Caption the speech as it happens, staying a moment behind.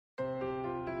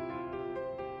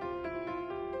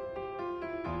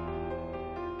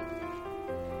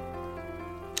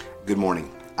Good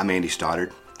morning. I'm Andy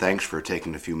Stoddard. Thanks for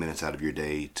taking a few minutes out of your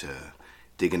day to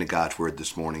dig into God's Word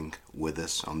this morning with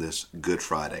us on this Good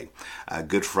Friday.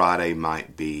 Good Friday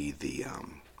might be the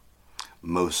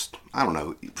most,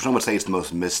 some would say it's the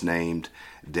most misnamed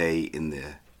day in the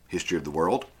history of the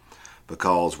world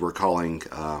because we're calling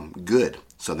good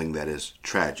something that is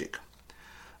tragic.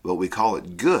 But we call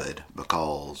it good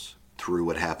because through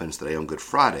what happens today on Good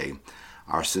Friday,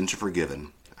 our sins are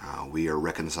forgiven. We are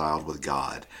reconciled with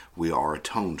God. We are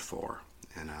atoned for.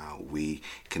 And we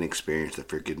can experience the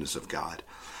forgiveness of God.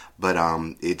 But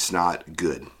it's not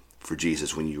good for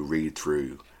Jesus when you read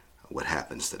through what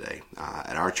happens today.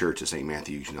 At our church at St.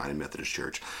 Matthew's United Methodist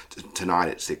Church, tonight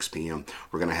at 6 p.m.,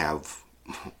 we're going to have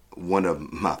one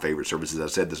of my favorite services. I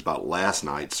said this about last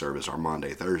night's service, our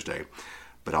Monday, Thursday,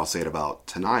 but I'll say it about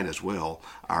tonight as well,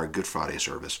 our Good Friday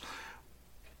service.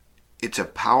 It's a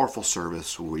powerful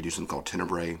service where we do something called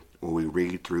Tenebrae, where we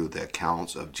read through the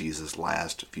accounts of Jesus'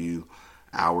 last few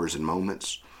hours and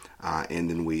moments, and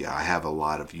then we have a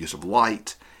lot of use of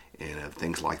light and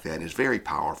things like that, and it's very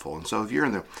powerful. And so if you're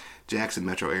in the Jackson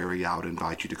metro area, I would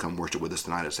invite you to come worship with us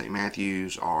tonight at St.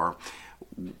 Matthew's, or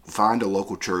find a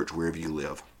local church wherever you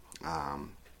live.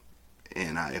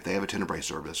 And if they have a Tenebrae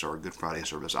service or a Good Friday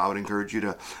service, I would encourage you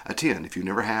to attend. If you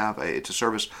never have, it's a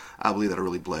service I believe that'll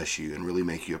really bless you and really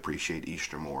make you appreciate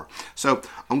Easter more. So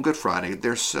on Good Friday,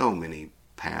 there's so many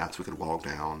paths we could walk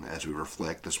down as we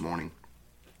reflect this morning.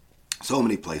 So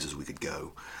many places we could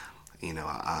go.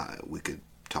 We could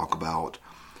talk about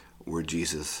where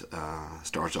Jesus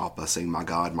starts off by saying, my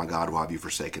God, why have you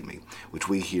forsaken me?" which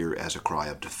we hear as a cry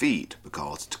of defeat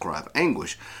because it's a cry of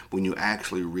anguish. When you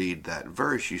actually read that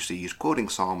verse, you see he's quoting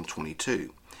Psalm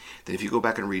 22. Then if you go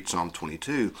back and read Psalm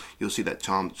 22, you'll see that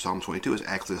Psalm 22 is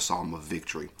actually a psalm of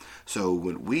victory. So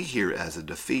what we hear as a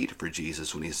defeat for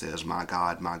Jesus when he says, my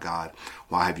God,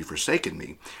 why have you forsaken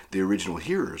me?" the original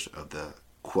hearers of the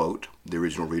quote, the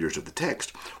original readers of the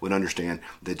text, would understand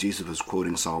that Jesus was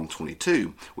quoting Psalm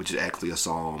 22, which is actually a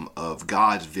psalm of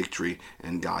God's victory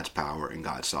and God's power and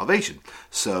God's salvation.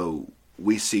 So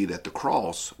we see that the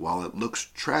cross, while it looks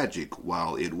tragic,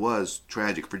 while it was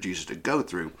tragic for Jesus to go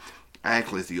through,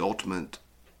 actually is the ultimate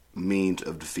means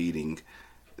of defeating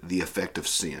the effect of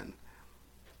sin.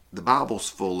 The Bible's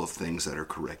full of things that are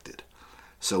corrected.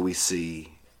 So we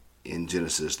see in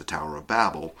Genesis the Tower of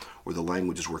Babel, where the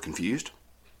languages were confused.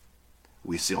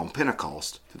 We see on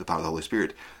Pentecost, through the power of the Holy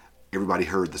Spirit, everybody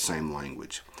heard the same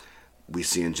language. We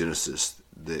see in Genesis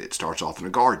that it starts off in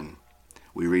a garden.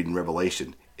 We read in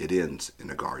Revelation, it ends in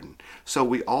a garden. So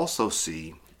we also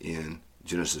see in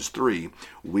Genesis 3,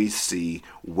 we see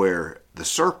where the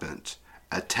serpent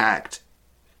attacked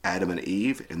Adam and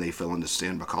Eve, and they fell into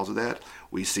sin because of that.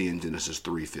 We see in Genesis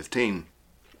 3:15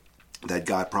 that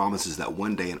God promises that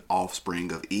one day an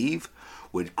offspring of Eve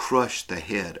would crush the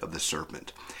head of the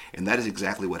serpent. And that is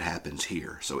exactly what happens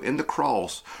here. So in the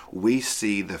cross, we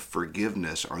see the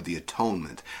forgiveness or the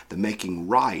atonement, the making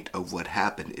right of what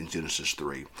happened in Genesis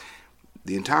 3.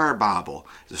 The entire Bible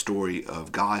is a story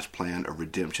of God's plan of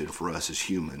redemption for us as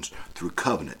humans through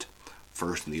covenant.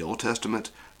 First in the Old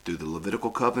Testament, through the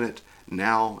Levitical covenant,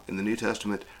 now in the New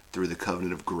Testament, through the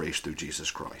covenant of grace through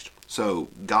Jesus Christ. So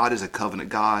God is a covenant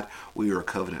God. We are a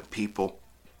covenant people.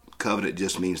 Covenant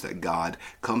just means that God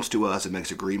comes to us and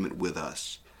makes agreement with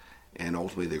us. And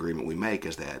ultimately the agreement we make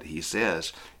is that he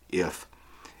says, if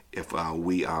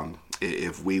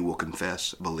we will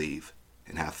confess, believe,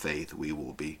 and have faith, we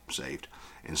will be saved.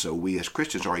 And so we as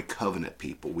Christians are a covenant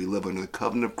people. We live under the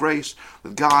covenant of grace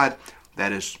with God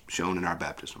that is shown in our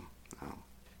baptism.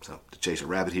 So to chase a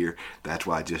rabbit here, that's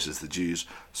why just as the Jews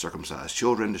circumcised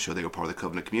children to show they were part of the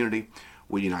covenant community,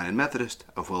 we United Methodist,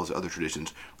 as well as other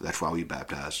traditions, that's why we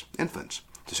baptize infants,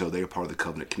 to show they are part of the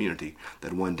covenant community,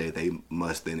 that one day they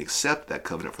must then accept that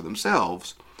covenant for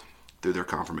themselves through their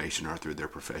confirmation or through their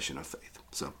profession of faith.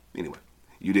 So anyway,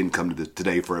 you didn't come to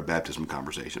today for a baptism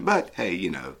conversation, but hey,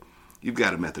 you've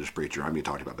got a Methodist preacher. I'm going to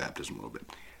talk about baptism a little bit.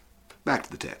 Back to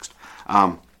the text.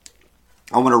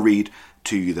 I want to read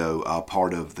to you, though,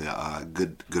 part of the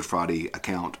Good Friday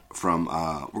account from,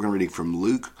 we're going to read from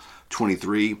Luke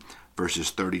 23,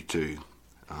 verses 32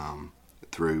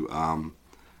 through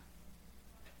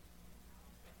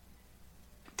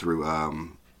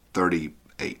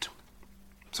 38.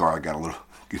 Sorry, I got a little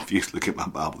confused looking at my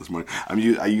Bible this morning.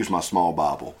 I use my small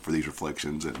Bible for these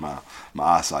reflections, and my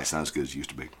eyesight's not as good as it used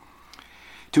to be.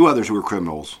 2 others who were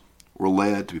criminals were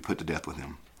led to be put to death with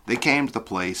him. They came to the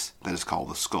place that is called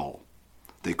the Skull.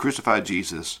 They crucified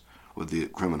Jesus with the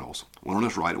criminals, one on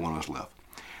his right and one on his left.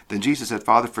 Then Jesus said,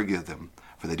 "Father, forgive them,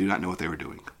 for they do not know what they were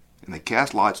doing." And they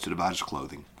cast lots to divide his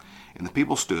clothing. And the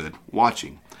people stood,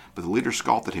 watching. But the leaders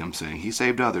scoffed at him, saying, He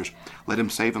saved others. Let him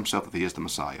save himself if he is the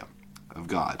Messiah of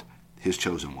God, his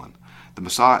chosen one.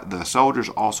 The soldiers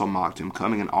also mocked him,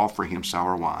 coming and offering him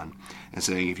sour wine, and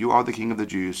saying, If you are the king of the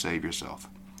Jews, save yourself.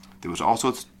 There was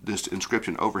also this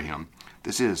inscription over him,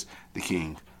 This is the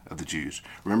King of the Jews.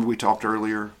 Remember we talked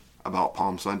earlier about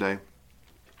Palm Sunday?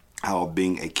 How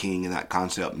being a king in that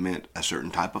concept meant a certain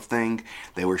type of thing.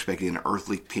 They were expecting an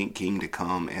earthly king to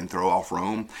come and throw off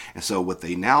Rome. And so what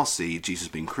they now see, Jesus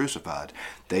being crucified,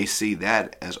 they see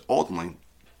that as ultimately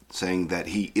saying that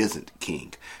he isn't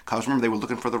king. Because remember, they were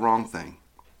looking for the wrong thing.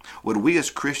 What we as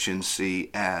Christians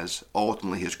see as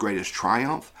ultimately his greatest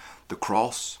triumph, the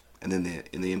cross and then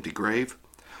in the empty grave,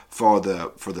 for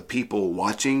the people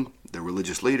watching, the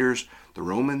religious leaders, the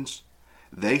Romans,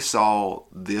 they saw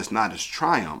this not as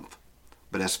triumph,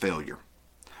 but as failure.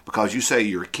 Because you say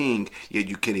you're a king, yet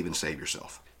you can't even save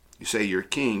yourself. You say you're a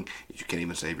king, yet you can't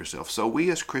even save yourself. So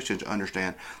we as Christians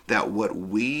understand that what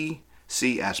we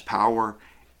see as power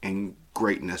and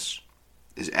greatness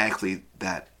is actually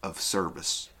that of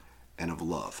service and of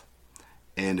love.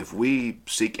 And if we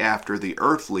seek after the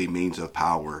earthly means of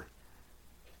power,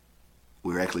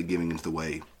 we're actually giving into the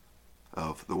way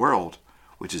of the world,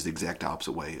 which is the exact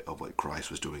opposite way of what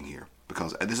Christ was doing here.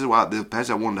 Because this is why the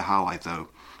passage I wanted to highlight, though,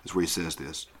 is where he says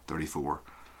this, 34.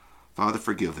 Father,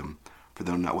 forgive them, for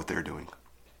they know not what they're doing.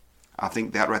 I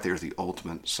think that right there is the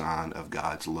ultimate sign of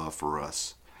God's love for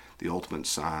us, the ultimate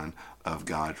sign of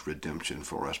God's redemption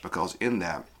for us. Because in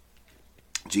that,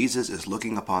 Jesus is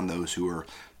looking upon those who are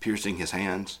piercing his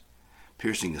hands,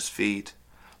 piercing his feet,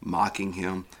 mocking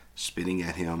him, spitting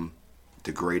at him,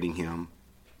 degrading him.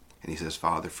 And he says,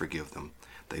 Father, forgive them.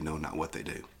 They know not what they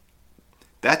do.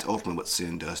 That's ultimately what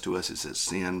sin does to us, is that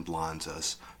sin blinds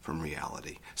us from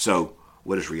reality. So,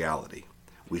 what is reality?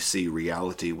 We see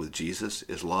reality with Jesus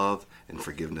is love and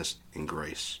forgiveness and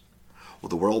grace. Well,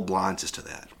 the world blinds us to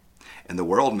that. And the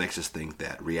world makes us think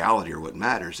that reality, or what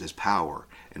matters, is power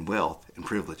and wealth and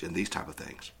privilege and these type of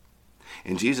things.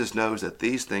 And Jesus knows that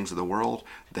these things of the world,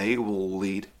 they will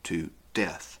lead to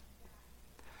death.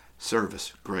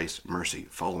 Service, grace, mercy,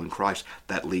 following Christ,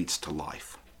 that leads to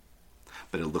life.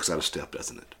 But it looks out of step,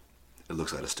 doesn't it? It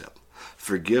looks out of step.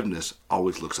 Forgiveness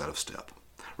always looks out of step.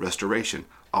 Restoration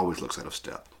always looks out of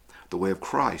step. The way of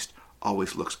Christ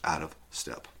always looks out of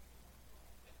step.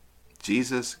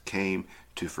 Jesus came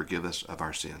to forgive us of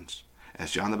our sins.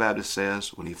 As John the Baptist says,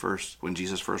 when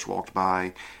Jesus first walked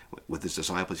by with his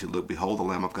disciples, he looked, Behold the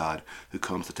Lamb of God who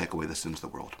comes to take away the sins of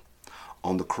the world.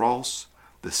 On the cross,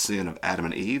 the sin of Adam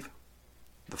and Eve,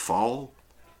 the fall,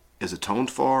 is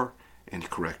atoned for and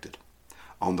corrected.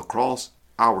 On the cross,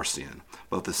 our sin,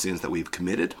 both the sins that we've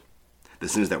committed, the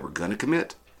sins that we're going to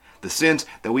commit, the sins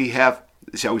that we have,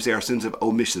 shall we say, our sins of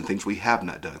omission, things we have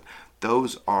not done,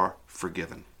 those are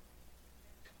forgiven.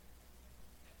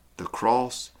 The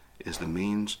cross is the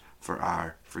means for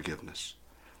our forgiveness.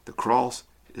 The cross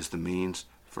is the means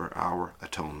for our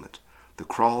atonement. The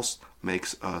cross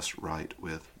makes us right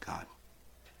with God.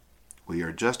 We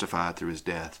are justified through his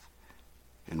death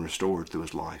and restored through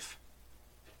his life.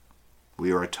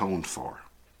 We are atoned for.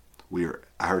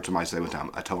 I heard somebody say one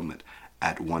time, atonement,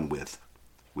 at one with.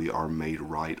 We are made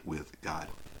right with God.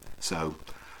 So,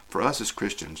 for us as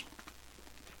Christians,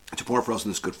 it's important for us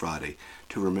on this Good Friday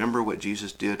to remember what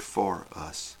Jesus did for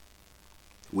us.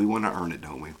 We want to earn it,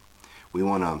 don't we? We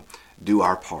want to do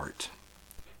our part.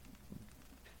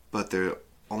 But the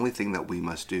only thing that we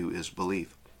must do is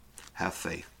believe, have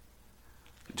faith.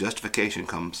 Justification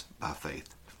comes by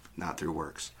faith, not through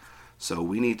works. So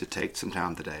we need to take some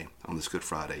time today on this Good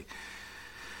Friday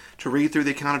to read through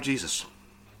the account of Jesus,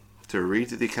 to read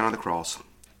through the account of the cross,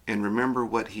 and remember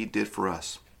what he did for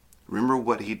us. Remember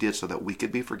what he did so that we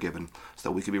could be forgiven, so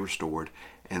that we could be restored.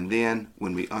 And then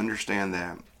when we understand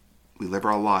that, we live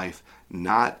our life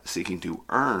not seeking to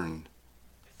earn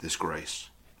this grace,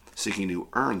 seeking to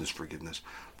earn this forgiveness.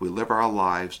 We live our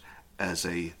lives as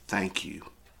a thank you.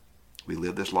 We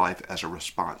live this life as a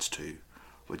response to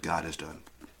what God has done.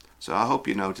 So I hope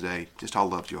you know today just how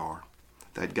loved you are,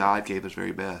 that God gave his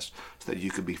very best so that you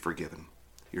could be forgiven.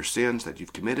 Your sins that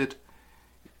you've committed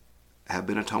have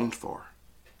been atoned for.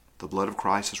 The blood of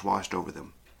Christ has washed over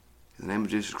them. In the name of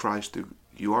Jesus Christ,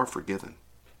 you are forgiven.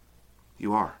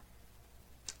 You are.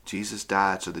 Jesus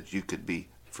died so that you could be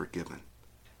forgiven.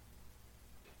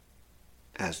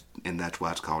 And that's why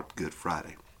it's called Good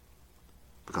Friday.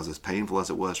 Because as painful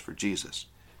as it was for Jesus,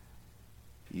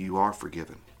 you are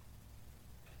forgiven.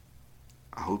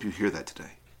 I hope you hear that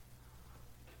today.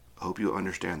 I hope you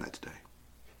understand that today.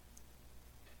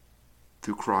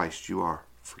 Through Christ, you are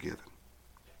forgiven.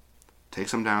 Take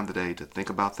some time today to think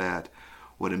about that,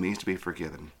 what it means to be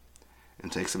forgiven,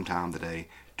 and take some time today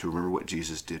to remember what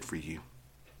Jesus did for you.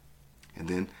 And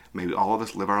then maybe all of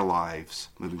us live our lives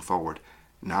moving forward,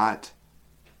 not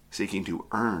seeking to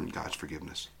earn God's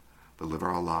forgiveness, but live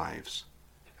our lives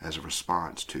as a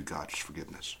response to God's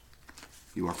forgiveness.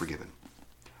 You are forgiven.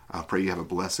 I pray you have a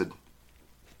blessed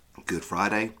Good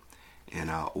Friday and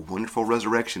a wonderful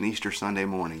Resurrection Easter Sunday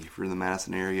morning. If you're in the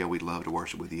Madison area, we'd love to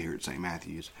worship with you here at St.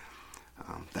 Matthew's.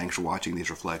 Thanks for watching these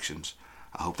reflections.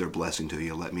 I hope they're a blessing to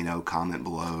you. Let me know, comment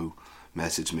below,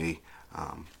 message me.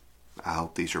 I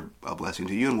hope these are a blessing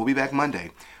to you, and we'll be back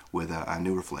Monday with a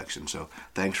new reflection. So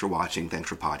thanks for watching. Thanks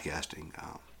for podcasting.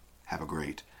 Have a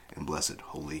great and blessed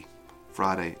Holy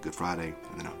Friday, Good Friday,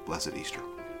 and then a blessed Easter.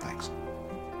 Thanks.